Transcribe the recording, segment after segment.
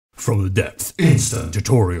From the depth, instant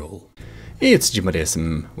tutorial. It's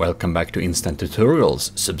Gmodism. Welcome back to Instant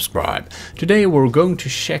Tutorials. Subscribe. Today we're going to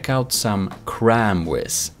check out some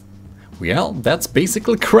CramWis. Well, that's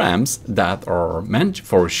basically CRAMs that are meant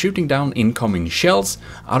for shooting down incoming shells,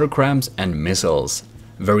 other CRAMs and missiles.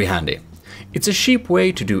 Very handy. It's a cheap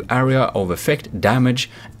way to do area of effect damage,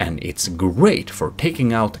 and it's great for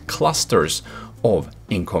taking out clusters of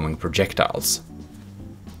incoming projectiles.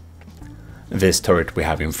 This turret we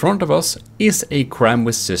have in front of us is a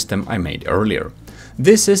CramWis system I made earlier.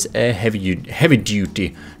 This is a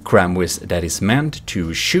heavy-duty CramWis that is meant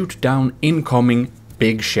to shoot down incoming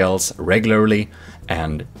big shells regularly,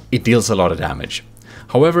 and it deals a lot of damage.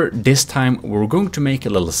 However, this time we're going to make a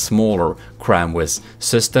little smaller CramWis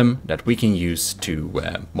system that we can use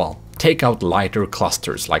to, take out lighter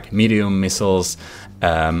clusters like medium missiles,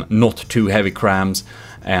 not too heavy CRAMs,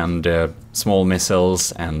 and small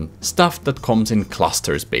missiles and stuff that comes in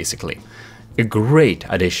clusters, basically. A great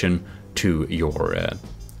addition to your,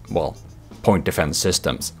 point defense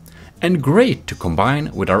systems. And great to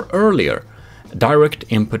combine with our earlier direct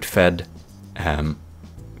input fed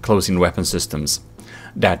close-in weapon systems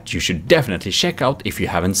that you should definitely check out if you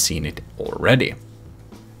haven't seen it already.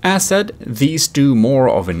 As said, these do more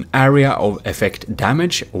of an area of effect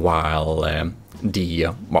damage, while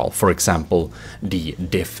for example, the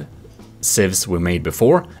diff CIWS we made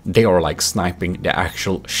before, they are like sniping the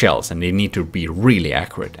actual shells and they need to be really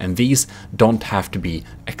accurate, and these don't have to be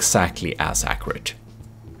exactly as accurate.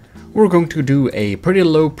 We're going to do a pretty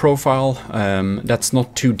low profile, that's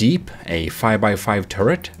not too deep, a 5x5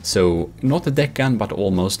 turret, so not a deck gun but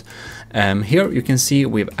almost. Here you can see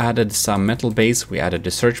we've added some metal base, we added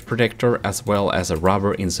the surge protector as well as a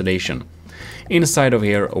rubber insulation. Inside of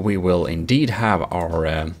here we will indeed have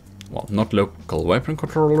our, not local weapon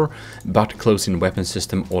controller, but close-in weapon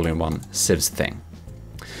system all-in-one CIWS thing.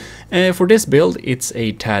 For this build it's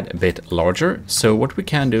a tad bit larger, so what we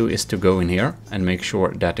can do is to go in here and make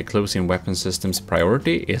sure that the close-in weapon system's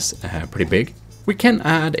priority is pretty big. We can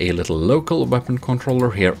add a little local weapon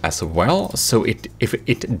controller here as well, so if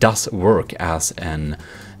it does work as an,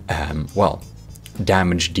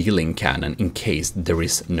 damage dealing cannon in case there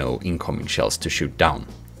is no incoming shells to shoot down.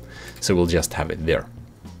 So we'll just have it there.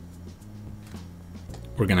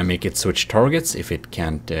 We're gonna make it switch targets if it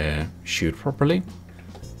can't shoot properly.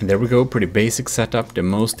 And there we go, pretty basic setup. The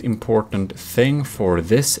most important thing for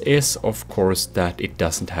this is, of course, that it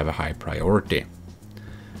doesn't have a high priority.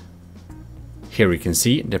 Here you can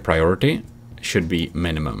see the priority should be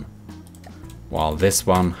minimum, while this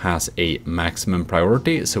one has a maximum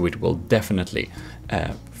priority, so it will definitely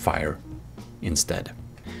fire instead.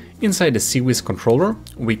 Inside the CIWS controller,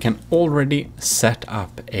 we can already set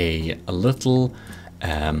up a little,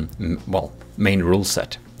 main rule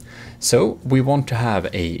set. So we want to have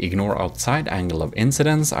a ignore outside angle of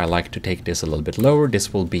incidence. I like to take this a little bit lower.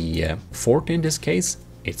 This will be 40 in this case.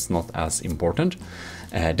 It's not as important.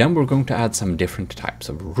 Then we're going to add some different types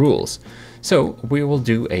of rules. So we will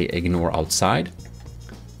do a ignore outside,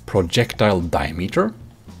 projectile diameter.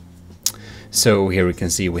 So here you can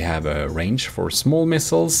see we have a range for small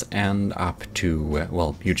missiles and up to,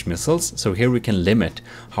 huge missiles. So here we can limit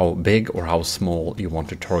how big or how small you want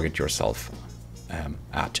to target yourself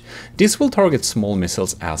at. This will target small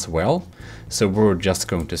missiles as well, so we're just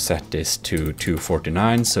going to set this to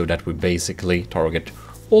 249 so that we basically target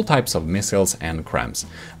all types of missiles and CRAMs.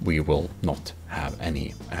 We will not have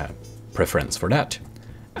any preference for that.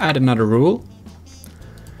 Add another rule.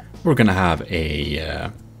 We're gonna have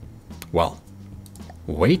a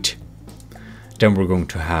weight. Then we're going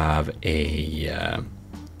to have a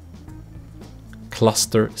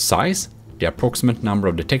cluster size, the approximate number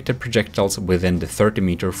of detected projectiles within the 30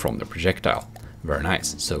 meter from the projectile. Very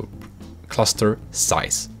nice. So cluster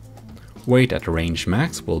size. Weight at range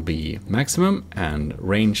max will be maximum, and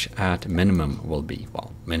range at minimum will be,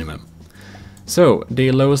 minimum. So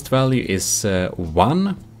the lowest value is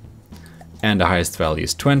 1 and the highest value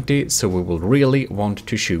is 20, so we will really want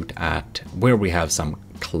to shoot at where we have some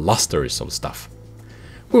clusters of stuff.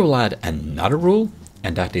 We will add another rule,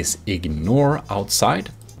 and that is ignore outside.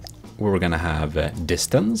 We're gonna have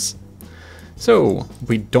distance. So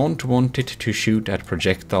we don't want it to shoot at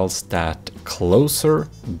projectiles that closer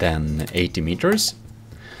than 80 meters,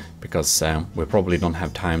 because we probably don't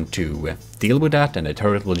have time to deal with that, and the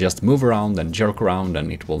turret will just move around and jerk around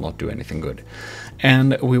and it will not do anything good.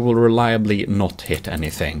 And we will reliably not hit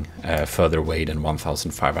anything further away than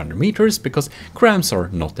 1,500 meters, because CRAMs are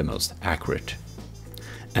not the most accurate.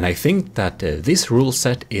 And I think that this rule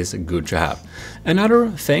set is good to have. Another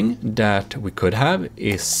thing that we could have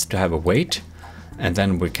is to have a weight And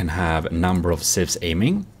then we can have a number of CIWS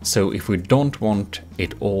aiming. So if we don't want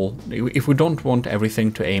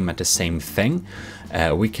everything to aim at the same thing,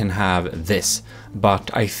 we can have this.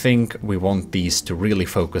 But I think we want these to really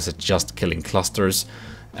focus at just killing clusters,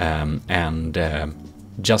 and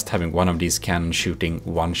just having one of these cannons shooting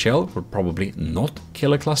one shell would probably not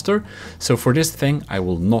kill a cluster. So for this thing, I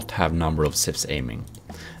will not have number of CIWS aiming.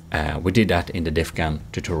 We did that in the diff gun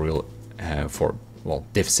tutorial for, well,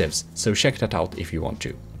 diff CIWS, so check that out if you want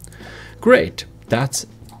to. Great, that's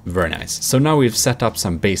very nice. So now we've set up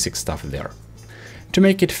some basic stuff there. To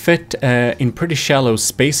make it fit in pretty shallow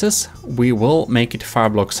spaces, we will make it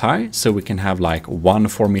 5 blocks high, so we can have like one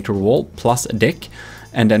 4-meter wall plus a deck,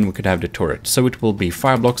 and then we could have the turret. So it will be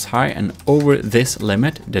 5 blocks high, and over this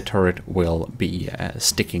limit the turret will be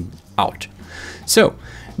sticking out. So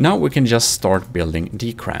now we can just start building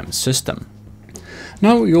the CRAM system.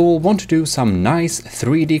 Now you'll want to do some nice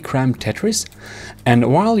 3D CRAM Tetris,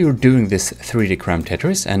 and while you're doing this 3D CRAM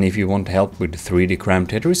Tetris, and if you want help with 3D CRAM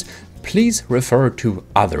Tetris, please refer to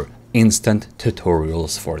other instant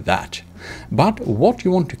tutorials for that. But what you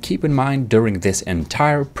want to keep in mind during this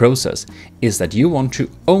entire process is that you want to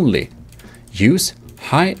only use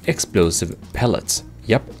high explosive pellets.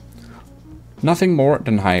 Yep. Nothing more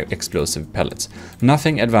than high explosive pellets.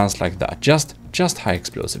 Nothing advanced like that. Just high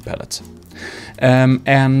explosive pellets.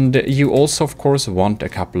 And you also, of course, want a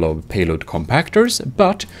couple of payload compactors,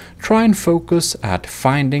 but try and focus at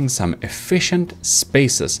finding some efficient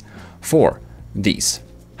spaces for these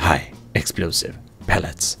high explosive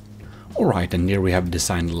pellets. Alright, and here we have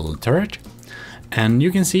designed a little turret. And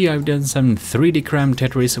you can see I've done some 3D CRAM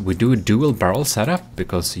Tetris. We do a dual barrel setup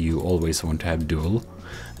because you always want to have dual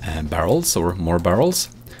barrels or more barrels,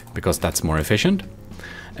 because that's more efficient.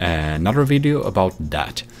 Another video about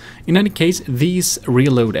that. In any case, these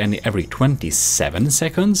reload every 27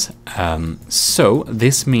 seconds, so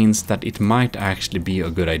this means that it might actually be a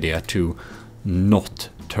good idea to not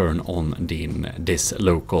turn on this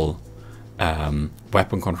local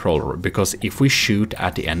weapon controller, because if we shoot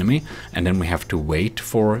at the enemy and then we have to wait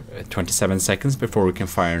for 27 seconds before we can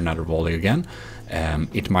fire another volley again,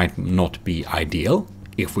 it might not be ideal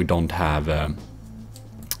if we don't have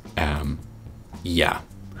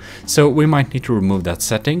so we might need to remove that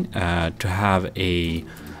setting to have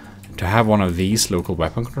one of these local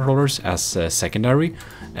weapon controllers as secondary.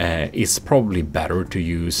 Is probably better to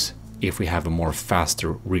use if we have a more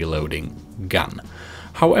faster reloading gun.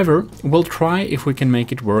 However, we'll try if we can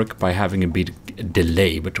make it work by having a bit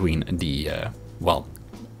delay between the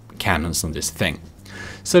cannons on this thing.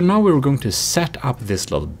 So now we're going to set up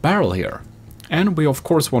this little barrel here. And we of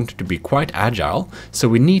course want it to be quite agile, so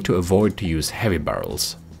we need to avoid to use heavy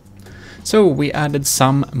barrels. So we added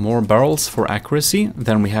some more barrels for accuracy,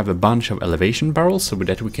 then we have a bunch of elevation barrels so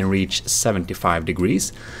that we can reach 75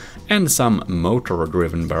 degrees, and some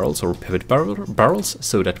motor-driven barrels or pivot barrels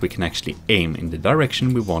so that we can actually aim in the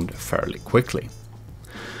direction we want fairly quickly.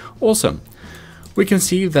 Also, we can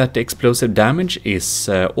see that the explosive damage is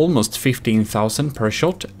almost 15,000 per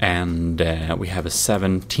shot, and we have a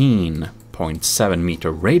 17.7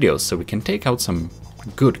 meter radius, so we can take out some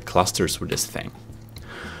good clusters with this thing.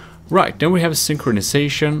 Right, then we have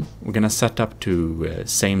synchronization. We're gonna set up to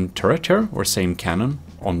same turret here, or same cannon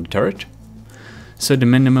on the turret. So the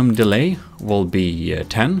minimum delay will be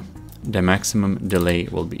 10, the maximum delay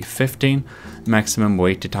will be 15, maximum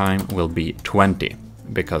wait time will be 20,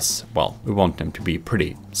 because, well, we want them to be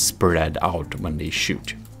pretty spread out when they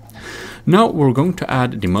shoot. Now we're going to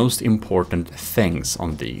add the most important things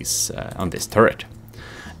on this turret,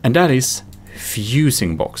 and that is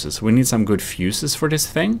fusing boxes. We need some good fuses for this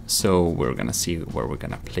thing, so we're gonna see where we're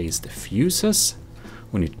gonna place the fuses.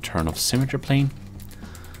 We need to turn off symmetry plane.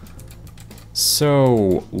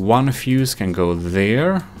 So one fuse can go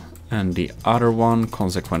there, and the other one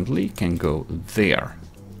consequently can go there.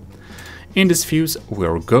 In this fuse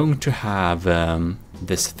we're going to have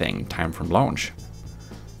this thing, time from launch.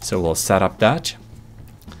 So we'll set up that.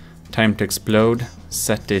 Time to explode,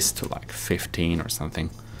 set this to like 15 or something.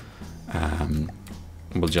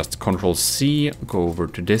 We'll just Control C, go over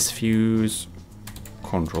to this fuse,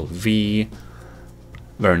 Control V,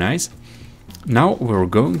 very nice. Now we're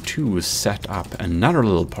going to set up another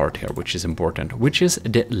little part here, which is important, which is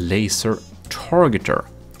the laser targeter.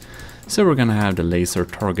 So we're gonna have the laser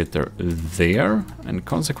targeter there, and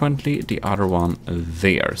consequently the other one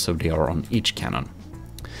there, so they are on each cannon.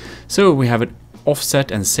 So we have it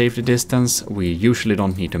offset and safety distance. We usually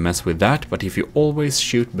don't need to mess with that, but if you always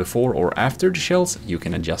shoot before or after the shells, you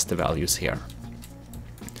can adjust the values here.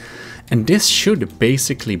 And this should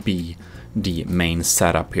basically be the main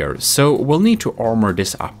setup here. So we'll need to armor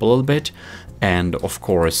this up a little bit, and of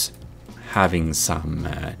course having some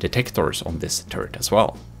detectors on this turret as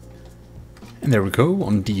well. And there we go.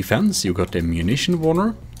 On defense you got the munition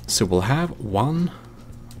warner, so we'll have one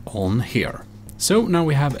on here. So now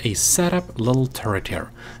we have a setup little turret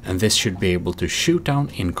here, and this should be able to shoot down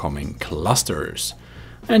incoming clusters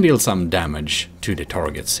and deal some damage to the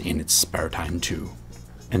targets in its spare time too.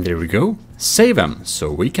 And there we go, save them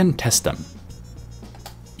so we can test them.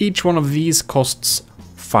 Each one of these costs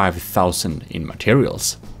 5,000 in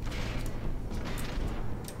materials.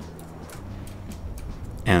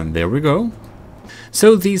 And there we go.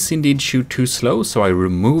 So these indeed shoot too slow, so I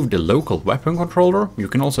removed the local weapon controller. You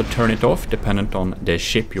can also turn it off dependent on the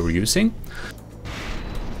ship you're using.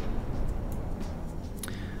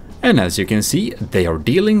 And as you can see, they are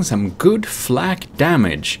dealing some good flak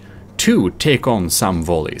damage to take on some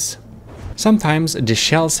volleys. Sometimes the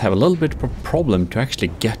shells have a little bit of a problem to actually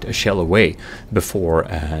get a shell away before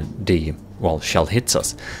the shell hits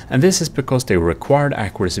us. And this is because they required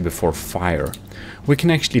accuracy before fire. We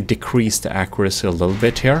can actually decrease the accuracy a little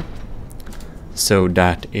bit here, so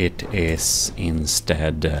that it is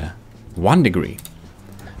instead 1 degree,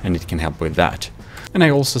 and it can help with that. And I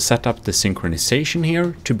also set up the synchronization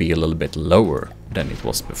here to be a little bit lower than it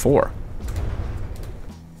was before.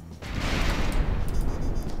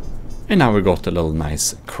 And now we got a little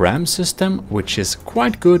nice Cram system, which is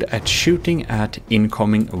quite good at shooting at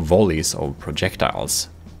incoming volleys of projectiles.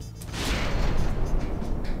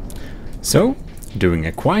 So, doing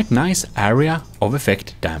a quite nice area of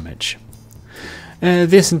effect damage.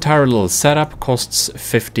 This entire little setup costs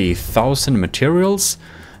 50,000 materials,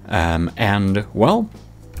 and well,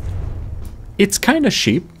 it's kind of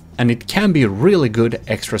cheap, and it can be a really good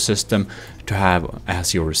extra system to have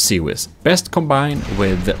as your CIWS. Best combined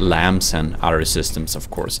with lamps and other systems, of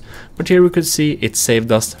course. But here we could see it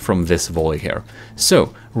saved us from this volley here.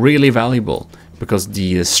 So, really valuable, because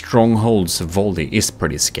the strongholds volley is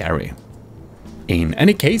pretty scary. In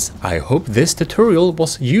any case, I hope this tutorial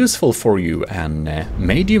was useful for you and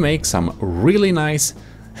made you make some really nice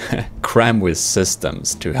CramWis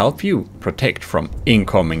systems to help you protect from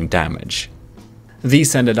incoming damage.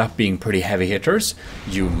 These ended up being pretty heavy hitters.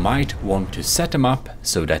 You might want to set them up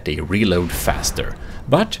so that they reload faster,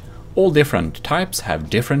 but all different types have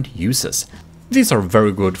different uses. These are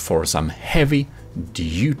very good for some heavy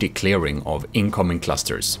duty clearing of incoming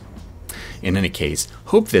clusters. In any case,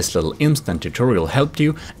 hope this little instant tutorial helped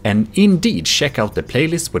you, and indeed check out the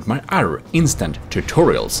playlist with my other instant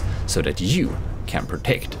tutorials so that you can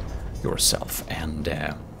protect yourself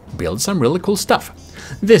and build some really cool stuff.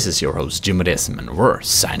 This is your host Gmodism, and we're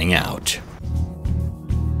signing out.